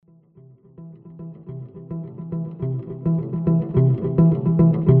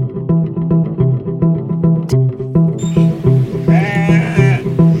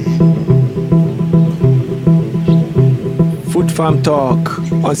Farm Talk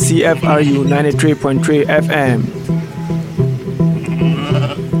on CFRU 93.3 FM.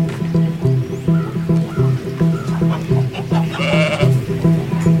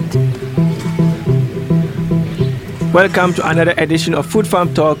 Welcome to another edition of Food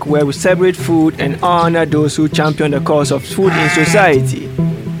Farm Talk, where we celebrate food and honor those who champion the cause of food in society.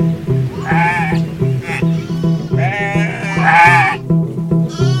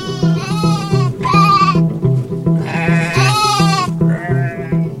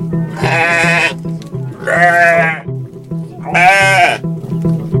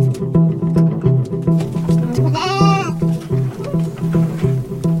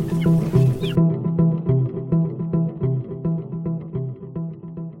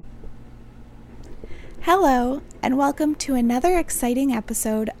 Hello, and welcome to another exciting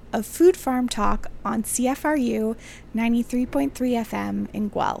episode of Food Farm Talk on CFRU 93.3 FM in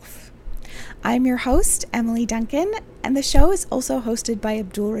Guelph. I'm your host, Emily Duncan, and the show is also hosted by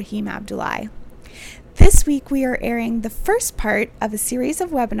Abdul Rahim Abdullahi. This week we are airing the first part of a series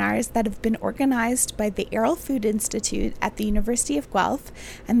of webinars that have been organized by the Aral Food Institute at the University of Guelph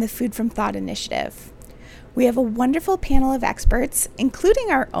and the Food from Thought Initiative. We have a wonderful panel of experts, including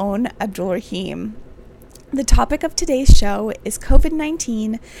our own Abdul Rahim. The topic of today's show is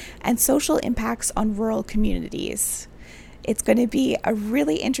COVID-19 and social impacts on rural communities. It's going to be a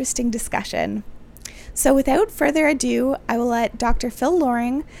really interesting discussion. So without further ado, I will let Dr. Phil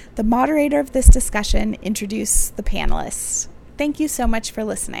Loring, the moderator of this discussion, introduce the panelists. Thank you so much for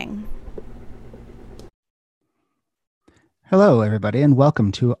listening. Hello, everybody, and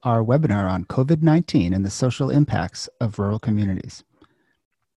welcome to our webinar on COVID-19 and the social impacts of rural communities.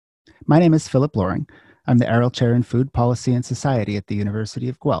 My name is Philip Loring. I'm the Aral Chair in Food Policy and Society at the University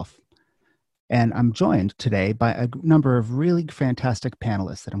of Guelph. And I'm joined today by a number of really fantastic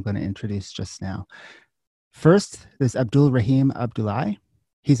panelists that I'm going to introduce just now. First, there's Abdul Rahim Abdullahi.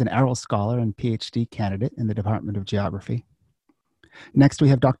 He's an Aral Scholar and PhD candidate in the Department of Geography. Next, we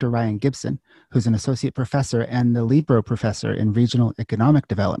have Dr. Ryan Gibson, who's an Associate Professor and the Libro Professor in Regional Economic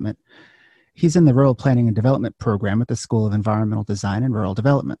Development. He's in the Rural Planning and Development Program at the School of Environmental Design and Rural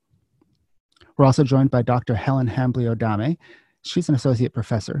Development. We're also joined by Dr. Helen Hambly-Odame. She's an Associate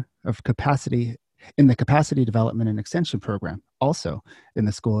Professor of Capacity in the Capacity Development and Extension Program, also in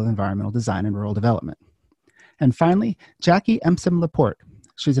the School of Environmental Design and Rural Development. And finally, Jackie Empson-Laporte.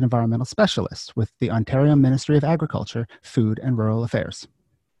 She's an environmental specialist with the Ontario Ministry of Agriculture, Food and Rural Affairs.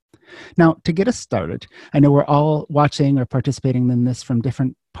 Now, to get us started, I know we're all watching or participating in this from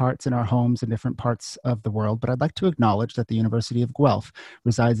different parts in our homes in different parts of the world, but I'd like to acknowledge that the University of Guelph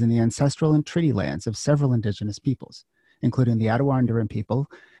resides in the ancestral and treaty lands of several Indigenous peoples, including the Attawandaron people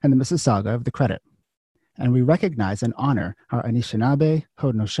and the Mississauga of the Credit. And we recognize and honor our Anishinaabe,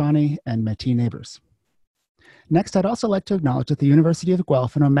 Haudenosaunee, and Métis neighbors. Next, I'd also like to acknowledge that the University of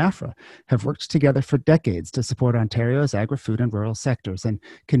Guelph and OMAFRA have worked together for decades to support Ontario's agri-food and rural sectors and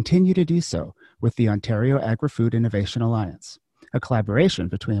continue to do so with the Ontario Agri-Food Innovation Alliance, a collaboration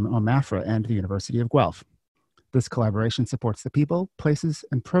between OMAFRA and the University of Guelph. This collaboration supports the people, places,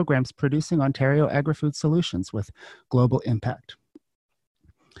 and programs producing Ontario agri-food solutions with global impact.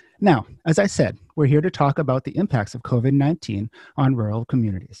 Now, as I said, we're here to talk about the impacts of COVID-19 on rural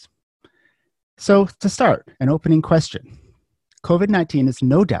communities. So to start, an opening question. COVID-19 is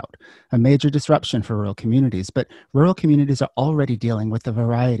no doubt a major disruption for rural communities, but rural communities are already dealing with a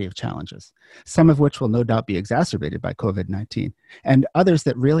variety of challenges, some of which will no doubt be exacerbated by COVID-19, and others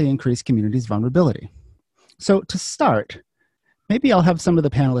that really increase communities' vulnerability. So to start, maybe I'll have some of the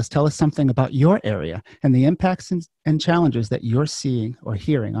panelists tell us something about your area and the impacts and challenges that you're seeing or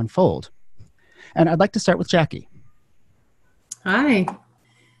hearing unfold. And I'd like to start with Jackie. Hi.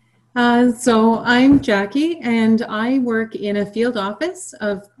 So I'm Jackie, and I work in a field office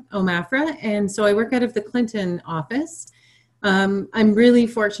of OMAFRA, and so I work out of the Clinton office. I'm really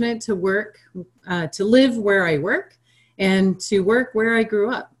fortunate to live where I work and to work where I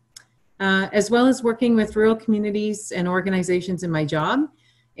grew up, as well as working with rural communities and organizations in my job.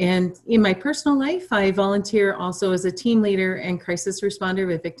 And in my personal life, I volunteer also as a team leader and crisis responder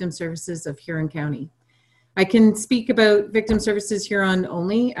with Victim Services of Huron County. I can speak about Victim Services Huron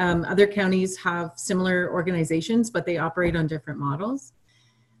only. Other counties have similar organizations, but they operate on different models.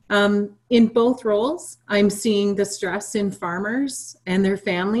 In both roles, I'm seeing the stress in farmers and their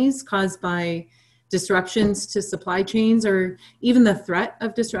families caused by disruptions to supply chains or even the threat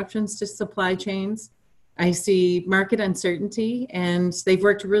of disruptions to supply chains. I see market uncertainty, and they've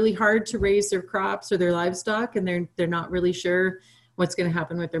worked really hard to raise their crops or their livestock, and they're not really sure what's going to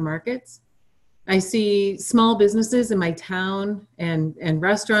happen with their markets. I see small businesses in my town and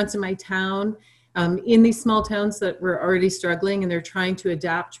restaurants in my town in these small towns that were already struggling, and they're trying to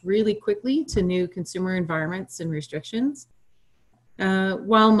adapt really quickly to new consumer environments and restrictions.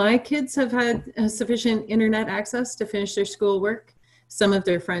 While my kids have had sufficient internet access to finish their schoolwork, some of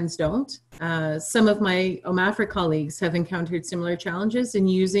their friends don't. Some of my OMAFRA colleagues have encountered similar challenges in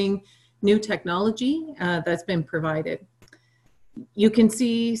using new technology that's been provided. You can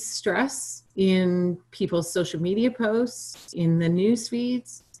see stress in people's social media posts, in the news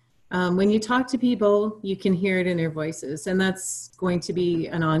feeds. When you talk to people, you can hear it in their voices, and that's going to be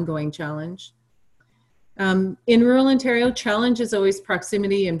an ongoing challenge. In rural Ontario, challenge is always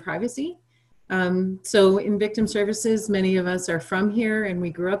proximity and privacy. So in victim services, many of us are from here and we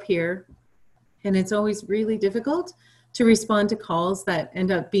grew up here, and it's always really difficult to respond to calls that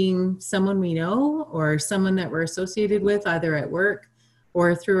end up being someone we know or someone that we're associated with either at work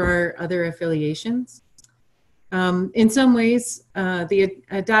or through our other affiliations. In some ways, the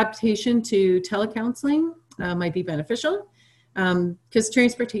adaptation to telecounseling might be beneficial because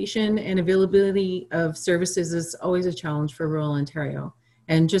transportation and availability of services is always a challenge for rural Ontario.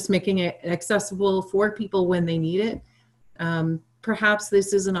 And just making it accessible for people when they need it, perhaps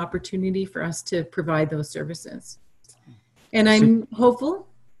this is an opportunity for us to provide those services. And I'm hopeful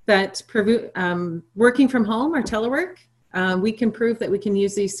that working from home or telework, we can prove that we can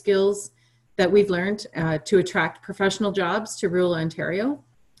use these skills that we've learned to attract professional jobs to rural Ontario.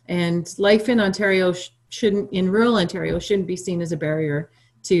 And life in Ontario in rural Ontario shouldn't be seen as a barrier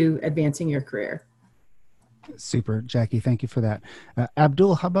to advancing your career. Super, Jackie. Thank you for that.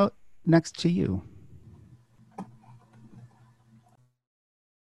 Abdul, how about next to you?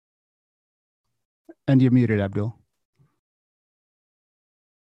 And you're muted, Abdul.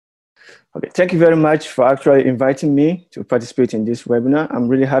 Okay, thank you very much for actually inviting me to participate in this webinar. I'm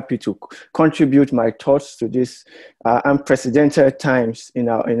really happy to contribute my thoughts to this unprecedented times in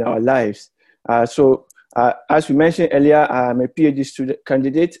our lives. As we mentioned earlier, I'm a PhD student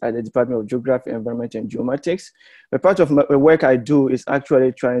candidate at the Department of Geography, Environment, and Geomatics. But part of the work I do is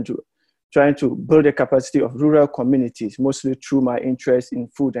actually trying to build the capacity of rural communities, mostly through my interest in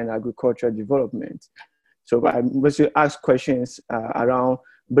food and agricultural development. So I mostly ask questions around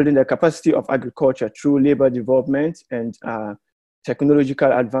building the capacity of agriculture through labor development and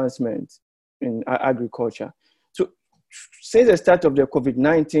technological advancement in agriculture. So since the start of the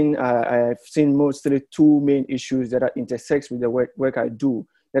COVID-19, I've seen mostly two main issues that are intersects with the work I do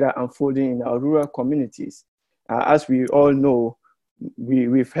that are unfolding in our rural communities. As we all know,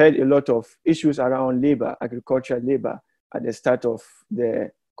 we've had a lot of issues around labor, agricultural labor, at the start of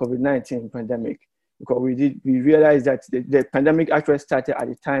the COVID-19 pandemic. Because we realized that the pandemic actually started at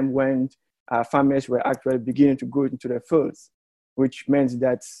a time when farmers were actually beginning to go into the fields, which meant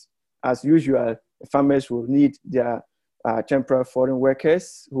that, as usual, farmers will need their temporary foreign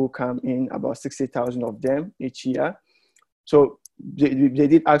workers who come in, about 60,000 of them each year. So they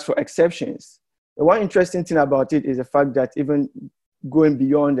did ask for exceptions. The one interesting thing about it is the fact that even going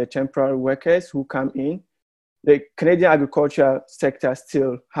beyond the temporary workers who come in, the Canadian agriculture sector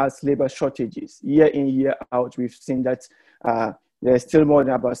still has labor shortages. Year in, year out, we've seen that there's still more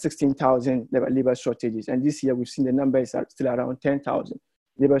than about 16,000 labor shortages. And this year, we've seen the numbers are still around 10,000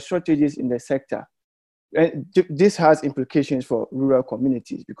 labor shortages in the sector. And this has implications for rural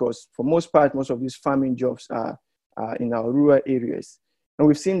communities because for most part, most of these farming jobs are in our rural areas. And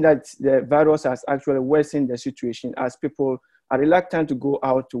we've seen that the virus has actually worsened the situation as people are reluctant to go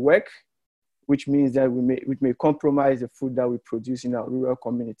out to work, which means that we may compromise the food that we produce in our rural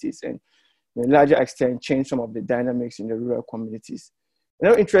communities and to a larger extent change some of the dynamics in the rural communities.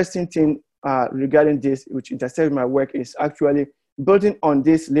 Another interesting thing regarding this, which intersects with my work, is actually building on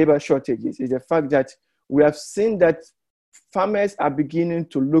these labor shortages, is the fact that we have seen that farmers are beginning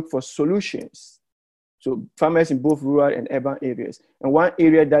to look for solutions. So farmers in both rural and urban areas. And one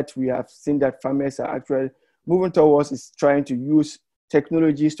area that we have seen that farmers are actually moving towards is trying to use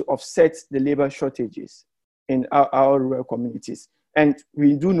technologies to offset the labor shortages in our rural communities. And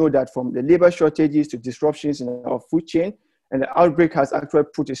we do know that from the labor shortages to disruptions in our food chain, and the outbreak has actually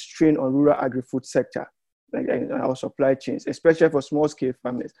put a strain on rural agri-food sector, like in our supply chains, especially for small-scale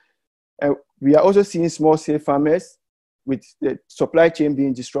farmers. And we are also seeing small-scale farmers with the supply chain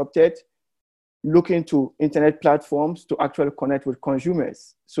being disrupted, looking to internet platforms to actually connect with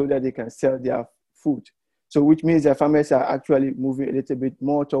consumers so that they can sell their food. So which means that farmers are actually moving a little bit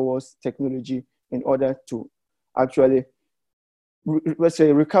more towards technology in order to actually, let's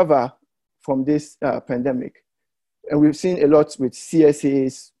say, recover from this pandemic. And we've seen a lot with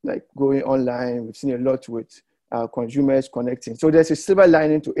CSAs, like going online. We've seen a lot with consumers connecting. So there's a silver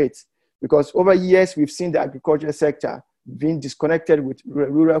lining to it, because over years, we've seen the agriculture sector being disconnected with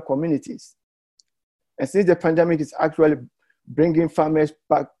rural communities. And since the pandemic is actually bringing farmers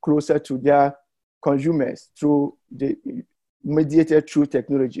back closer to their consumers mediated through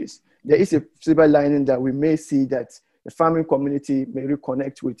technologies, there is a silver lining that we may see that the farming community may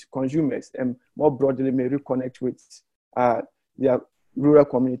reconnect with consumers and more broadly may reconnect with their rural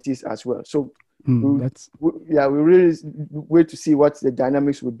communities as well. So we really wait to see what the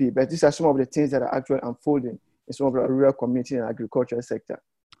dynamics will be. But these are some of the things that are actually unfolding in some of the rural community and agricultural sector.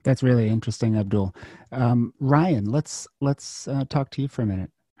 That's really interesting, Abdul. Ryan, let's talk to you for a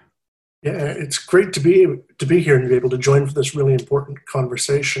minute. Yeah, it's great to be here and be able to join for this really important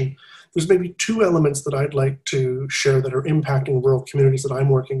conversation. There's maybe two elements that I'd like to share that are impacting rural communities that I'm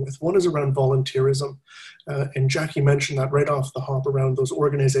working with. One is around volunteerism, and Jackie mentioned that right off the hop around those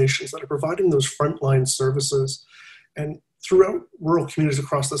organizations that are providing those frontline services. And throughout rural communities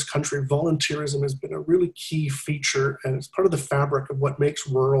across this country, volunteerism has been a really key feature, and it's part of the fabric of what makes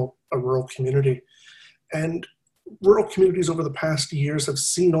rural a rural community. And rural communities over the past years have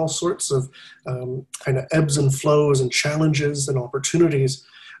seen all sorts of kind of ebbs and flows and challenges and opportunities.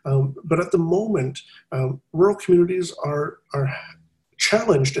 But at the moment, rural communities are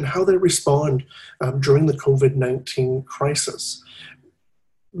challenged in how they respond during the COVID-19 crisis.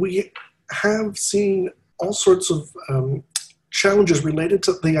 We have seen all sorts of challenges related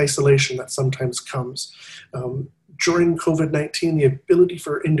to the isolation that sometimes comes. During COVID-19, the ability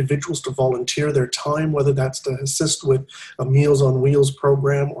for individuals to volunteer their time, whether that's to assist with a Meals on Wheels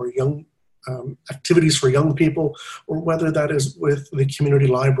program or young activities for young people, or whether that is with the community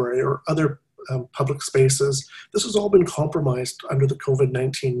library or other public spaces, this has all been compromised under the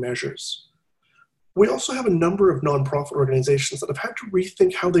COVID-19 measures. We also have a number of nonprofit organizations that have had to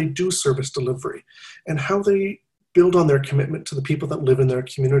rethink how they do service delivery and how they build on their commitment to the people that live in their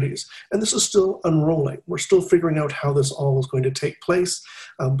communities. And this is still unrolling. We're still figuring out how this all is going to take place,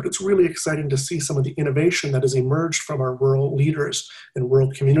 but it's really exciting to see some of the innovation that has emerged from our rural leaders and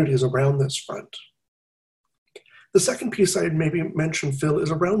rural communities around this front. The second piece I'd maybe mention, Phil,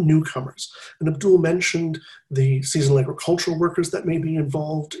 is around newcomers. And Abdul mentioned the seasonal agricultural workers that may be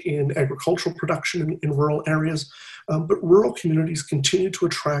involved in agricultural production in rural areas. But rural communities continue to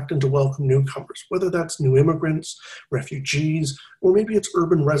attract and to welcome newcomers, whether that's new immigrants, refugees, or maybe it's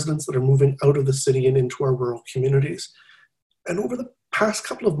urban residents that are moving out of the city and into our rural communities. And over the past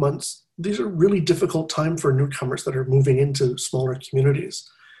couple of months, these are really difficult times for newcomers that are moving into smaller communities.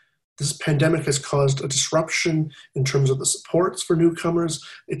 This pandemic has caused a disruption in terms of the supports for newcomers.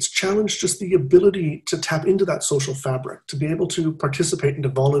 It's challenged just the ability to tap into that social fabric, to be able to participate and to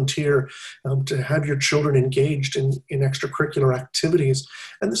volunteer, to have your children engaged in extracurricular activities.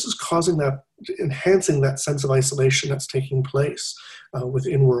 And this is enhancing that sense of isolation that's taking place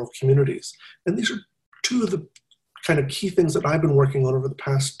within rural communities. And these are two of the kind of key things that I've been working on over the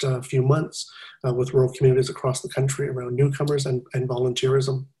past few months with rural communities across the country around newcomers and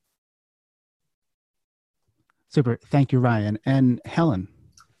volunteerism. Super. Thank you, Ryan. And Helen.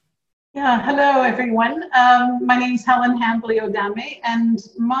 Yeah, hello, everyone. My name is Helen Hambley-Odame, and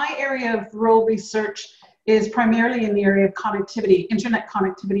my area of rural research is primarily in the area of connectivity, internet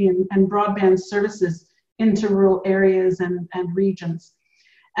connectivity and broadband services into rural areas and regions.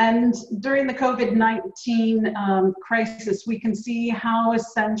 And during the COVID-19 crisis, we can see how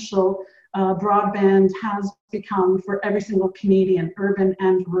essential broadband has become for every single Canadian, urban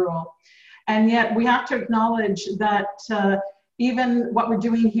and rural. And yet we have to acknowledge that even what we're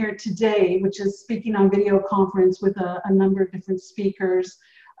doing here today, which is speaking on video conference with a number of different speakers,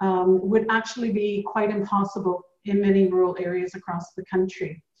 would actually be quite impossible in many rural areas across the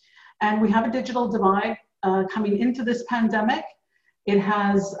country. And we have a digital divide coming into this pandemic. It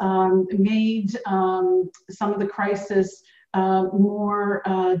has made some of the crisis more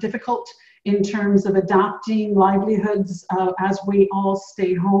difficult in terms of adapting livelihoods as we all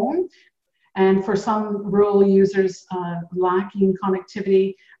stay home. And for some rural users lacking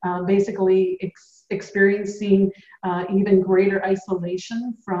connectivity, basically experiencing even greater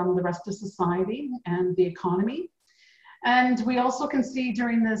isolation from the rest of society and the economy. And we also can see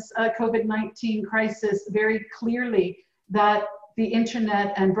during this COVID-19 crisis very clearly that the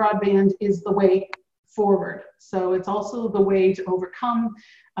internet and broadband is the way forward. So it's also the way to overcome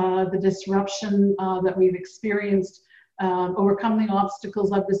the disruption that we've experienced, overcome the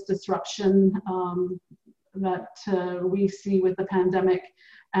obstacles of this disruption that we see with the pandemic,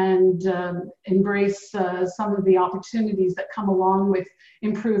 and embrace some of the opportunities that come along with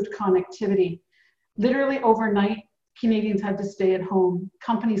improved connectivity. Literally overnight, Canadians had to stay at home.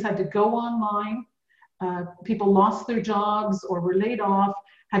 Companies had to go online. People lost their jobs or were laid off,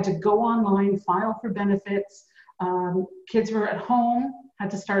 had to go online, file for benefits. Kids were at home, had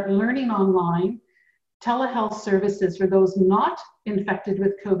to start learning online. telehealth services for those not infected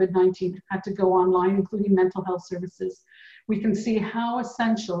with COVID-19 had to go online, including mental health services. We can see how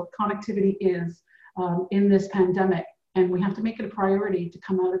essential connectivity is in this pandemic, and we have to make it a priority to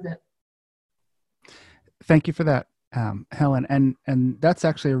come out of it. Thank you for that, Helen. And that's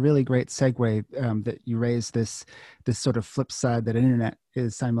actually a really great segue that you raised this sort of flip side that internet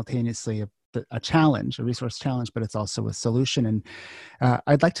is simultaneously a challenge, a resource challenge, but it's also a solution. And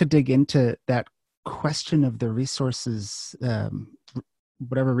I'd like to dig into that question of the resources,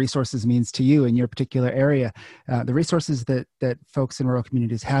 whatever resources means to you in your particular area, the resources that folks in rural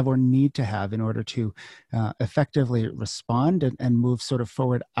communities have or need to have in order to effectively respond and move sort of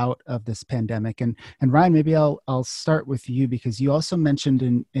forward out of this pandemic. And Ryan, maybe I'll start with you, because you also mentioned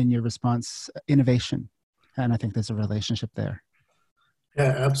in your response innovation, and I think there's a relationship there.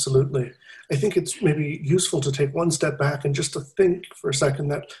 Yeah, absolutely. I think it's maybe useful to take one step back and just to think for a second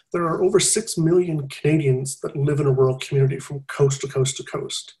that there are over 6 million Canadians that live in a rural community from coast to coast to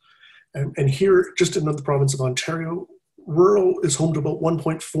coast. And here, just in the province of Ontario, rural is home to about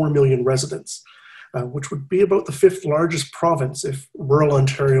 1.4 million residents, which would be about the 5th largest province if rural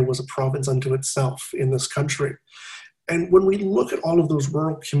Ontario was a province unto itself in this country. And when we look at all of those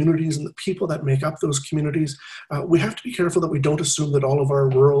rural communities and the people that make up those communities, we have to be careful that we don't assume that all of our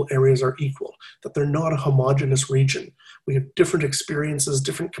rural areas are equal, that they're not a homogeneous region. We have different experiences,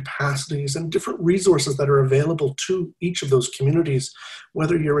 different capacities, and different resources that are available to each of those communities,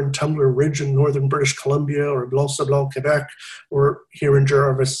 whether you're in Tumbler Ridge in northern British Columbia or Blanc-Sablon, Quebec, or here in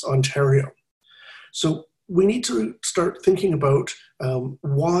Jarvis, Ontario. So we need to start thinking about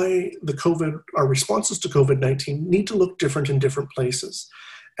why our responses to COVID-19 need to look different in different places.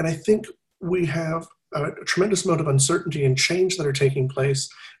 And I think we have a tremendous amount of uncertainty and change that are taking place,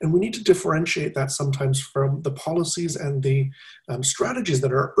 and we need to differentiate that sometimes from the policies and the strategies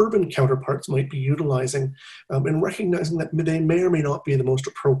that our urban counterparts might be utilizing, and recognizing that they may or may not be the most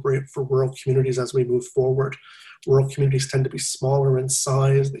appropriate for rural communities as we move forward. Rural communities tend to be smaller in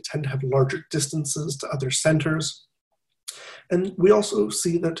size, they tend to have larger distances to other centers. And we also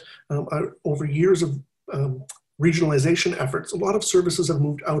see that over years of regionalization efforts, a lot of services have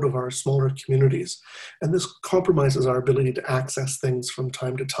moved out of our smaller communities. And this compromises our ability to access things from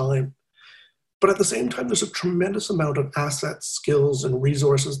time to time. But at the same time, there's a tremendous amount of assets, skills, and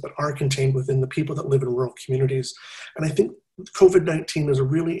resources that are contained within the people that live in rural communities. And I think COVID-19 is a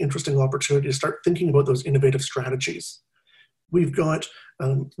really interesting opportunity to start thinking about those innovative strategies. We've got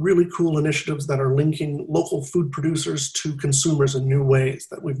really cool initiatives that are linking local food producers to consumers in new ways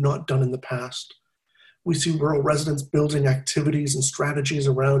that we've not done in the past. We see rural residents building activities and strategies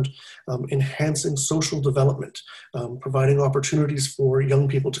around enhancing social development, providing opportunities for young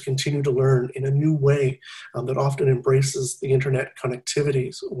people to continue to learn in a new way that often embraces the internet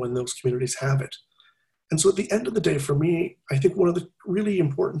connectivities when those communities have it. And so at the end of the day, for me, I think one of the really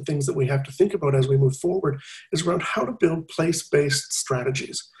important things that we have to think about as we move forward is around how to build place-based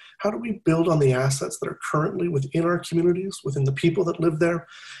strategies. How do we build on the assets that are currently within our communities, within the people that live there?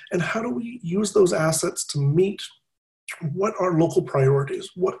 And how do we use those assets to meet what are local priorities,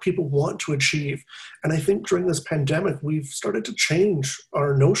 what people want to achieve? And I think during this pandemic, we've started to change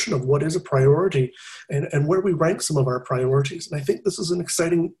our notion of what is a priority and where we rank some of our priorities. And I think this is an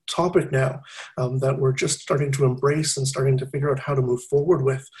exciting topic now that we're just starting to embrace and starting to figure out how to move forward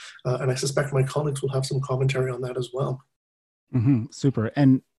with. And I suspect my colleagues will have some commentary on that as well. Mm-hmm. Super.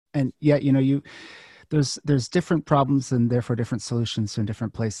 And yeah, there's different problems and therefore different solutions in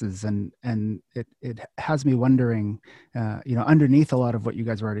different places. And it has me wondering, underneath a lot of what you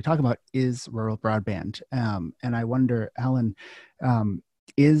guys were already talking about is rural broadband. And I wonder, Helen,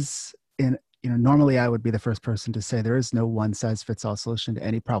 normally I would be the first person to say there is no one size fits all solution to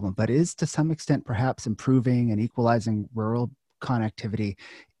any problem, but is to some extent perhaps improving and equalizing rural connectivity.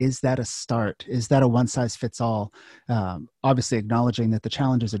 Is that a start? Is that a one size fits all? Obviously acknowledging that the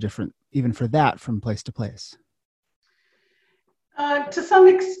challenges are different even for that from place to place. To some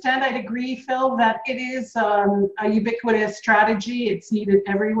extent, I'd agree, Phil, that it is a ubiquitous strategy. It's needed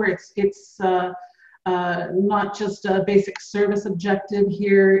everywhere. It's not just a basic service objective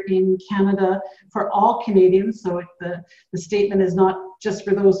here in Canada for all Canadians. So the statement is not just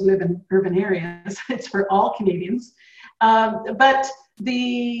for those who live in urban areas, it's for all Canadians. But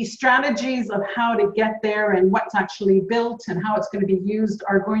the strategies of how to get there and what's actually built and how it's going to be used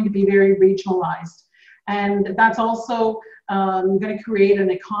are going to be very regionalized. And that's also going to create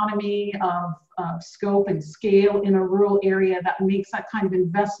an economy of scope and scale in a rural area that makes that kind of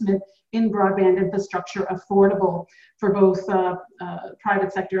investment in broadband infrastructure affordable for both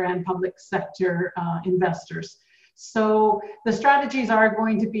private sector and public sector investors. So the strategies are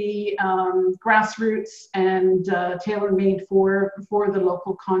going to be grassroots and tailor-made for the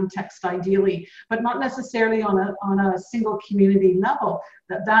local context, ideally, but not necessarily on a single community level.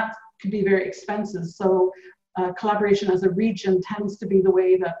 That could be very expensive. So collaboration as a region tends to be the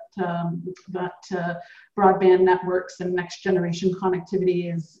way that broadband networks and next generation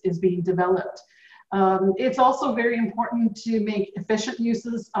connectivity is being developed. It's also very important to make efficient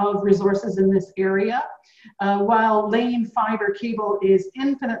uses of resources in this area. While laying fiber cable is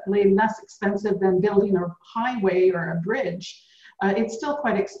infinitely less expensive than building a highway or a bridge, it's still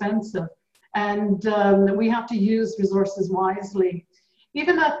quite expensive. And we have to use resources wisely.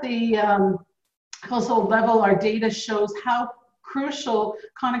 Even at the household level, our data shows how crucial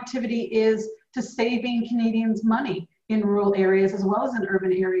connectivity is to saving Canadians money in rural areas as well as in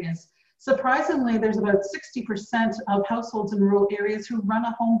urban areas. Surprisingly, there's about 60% of households in rural areas who run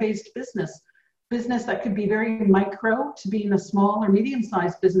a home-based business that could be very micro to being a small or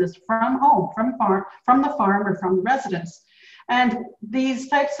medium-sized business from home, from the farm or from the residence. And these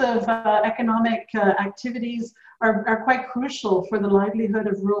types of economic activities are quite crucial for the livelihood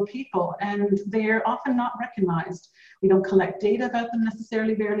of rural people, and they're often not recognized. We don't collect data about them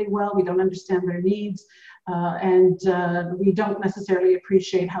necessarily very well. We don't understand their needs, and we don't necessarily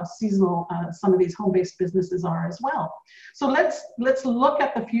appreciate how seasonal some of these home-based businesses are as well. So let's look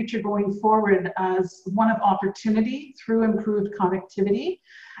at the future going forward as one of opportunity through improved connectivity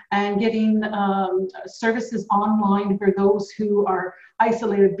and getting services online for those who are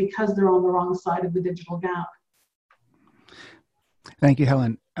isolated because they're on the wrong side of the digital gap. Thank you,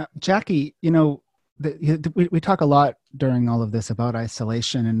 Helen. Jackie, you know, we talk a lot during all of this about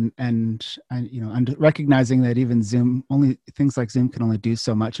isolation and you know, recognizing that even Zoom, things like Zoom can only do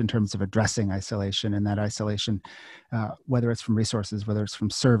so much in terms of addressing isolation, and that isolation, whether it's from resources, whether it's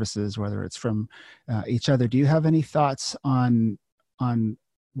from services, whether it's from each other. Do you have any thoughts on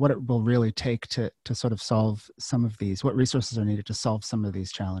what it will really take to sort of solve some of these? What resources are needed to solve some of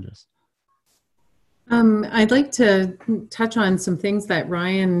these challenges? I'd like to touch on some things that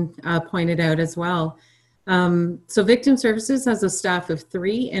Ryan pointed out as well. So Victim Services has a staff of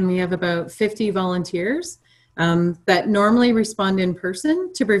 3, and we have about 50 volunteers that normally respond in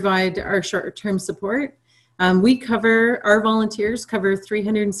person to provide our short-term support. Our volunteers cover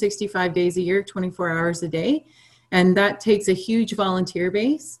 365 days a year, 24 hours a day, and that takes a huge volunteer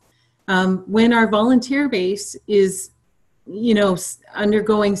base. When our volunteer base is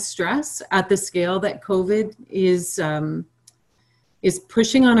undergoing stress at the scale that COVID is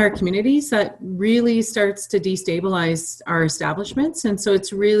pushing on our communities, that really starts to destabilize our establishments. And so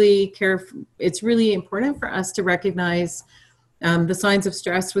it's really important for us to recognize the signs of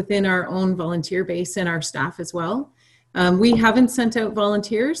stress within our own volunteer base and our staff as well. We haven't sent out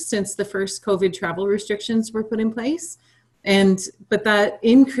volunteers since the first COVID travel restrictions were put in place. But that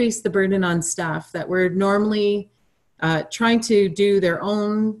increased the burden on staff that were normally trying to do their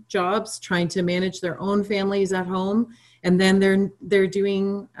own jobs, trying to manage their own families at home. And then they're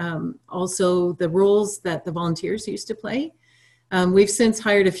doing also the roles that the volunteers used to play. We've since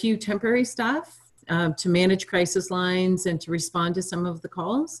hired a few temporary staff to manage crisis lines and to respond to some of the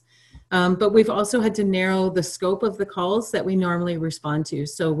calls. But we've also had to narrow the scope of the calls that we normally respond to.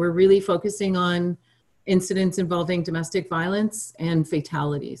 So we're really focusing on incidents involving domestic violence and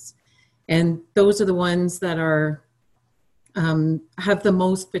fatalities. And those are the ones that are have the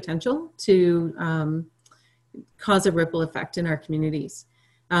most potential to cause a ripple effect in our communities.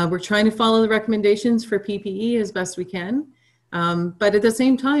 We're trying to follow the recommendations for PPE as best we can, but at the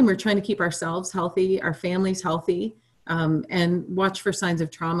same time, we're trying to keep ourselves healthy, our families healthy, and watch for signs of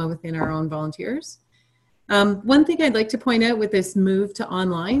trauma within our own volunteers. One thing I'd like to point out with this move to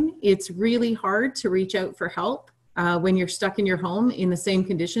online, it's really hard to reach out for help when you're stuck in your home in the same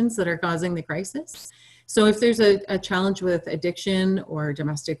conditions that are causing the crisis. So if there's a challenge with addiction or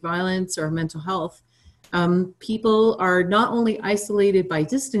domestic violence or mental health, people are not only isolated by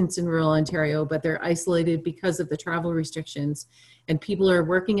distance in rural Ontario, but they're isolated because of the travel restrictions. And people are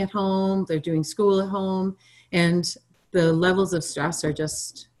working at home, they're doing school at home, and the levels of stress are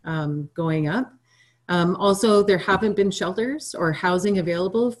just going up. Also, there haven't been shelters or housing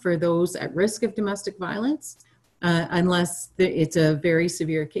available for those at risk of domestic violence, unless it's a very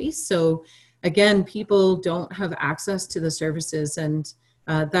severe case. So again, people don't have access to the services, and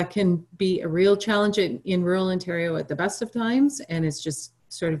that can be a real challenge in rural Ontario at the best of times, and it's just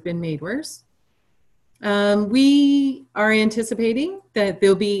sort of been made worse. We are anticipating that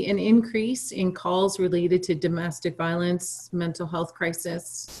there'll be an increase in calls related to domestic violence, mental health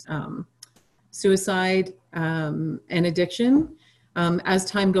crisis, suicide, and addiction. As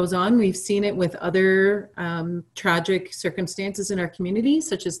time goes on, we've seen it with other tragic circumstances in our community,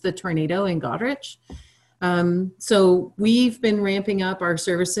 such as the tornado in Goderich. So we've been ramping up our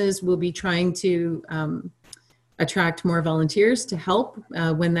services. We'll be trying to attract more volunteers to help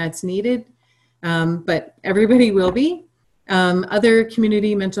when that's needed, but everybody will be. Other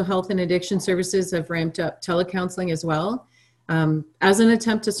community mental health and addiction services have ramped up telecounseling as well, as an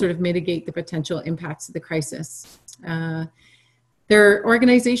attempt to sort of mitigate the potential impacts of the crisis. There are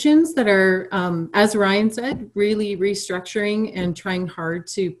organizations that are, as Ryan said, really restructuring and trying hard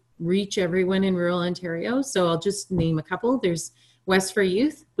to reach everyone in rural Ontario. So I'll just name a couple. There's West for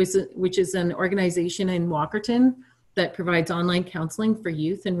Youth, which is an organization in Walkerton that provides online counseling for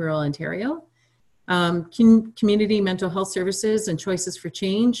youth in rural Ontario. Community Mental Health Services and Choices for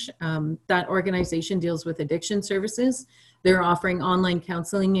Change, that organization deals with addiction services. They're offering online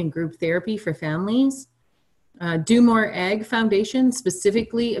counseling and group therapy for families. Do More Ag Foundation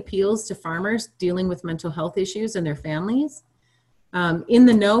specifically appeals to farmers dealing with mental health issues and their families. In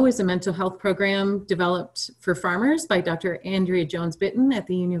the Know is a mental health program developed for farmers by Dr. Andrea Jones-Bitton at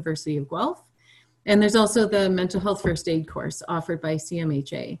the University of Guelph. And there's also the Mental Health First Aid course offered by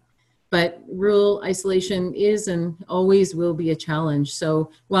CMHA. But rural isolation is and always will be a challenge.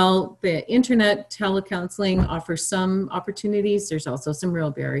 So while the internet telecounseling offers some opportunities, there's also some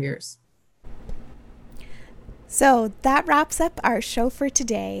real barriers. So that wraps up our show for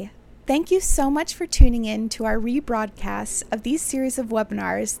today. Thank you so much for tuning in to our rebroadcasts of these series of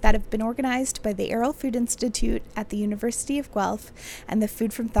webinars that have been organized by the Arrell Food Institute at the University of Guelph and the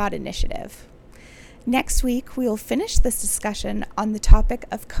Food from Thought Initiative. Next week, we will finish this discussion on the topic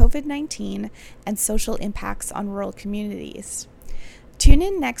of COVID-19 and social impacts on rural communities. Tune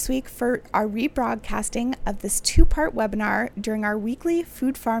in next week for our rebroadcasting of this two-part webinar during our weekly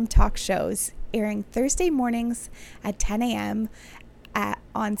Food Farm Talk shows, airing Thursday mornings at 10 a.m.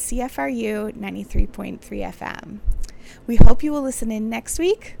 on CFRU 93.3 FM. We hope you will listen in next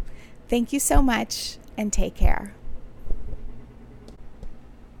week. Thank you so much, and take care.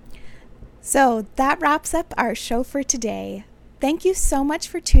 So that wraps up our show for today. Thank you so much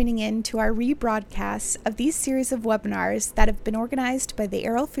for tuning in to our rebroadcasts of these series of webinars that have been organized by the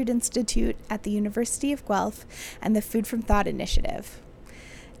Arrell Food Institute at the University of Guelph and the Food from Thought Initiative.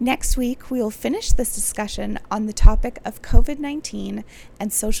 Next week, we will finish this discussion on the topic of COVID-19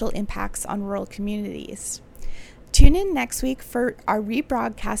 and social impacts on rural communities. Tune in next week for our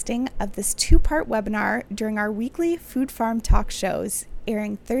rebroadcasting of this two-part webinar during our weekly Food Farm Talk shows,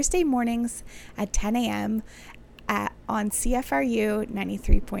 airing Thursday mornings at 10 a.m. on CFRU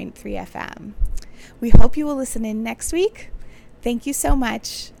 93.3 FM. We hope you will listen in next week. Thank you so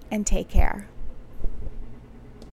much, and take care.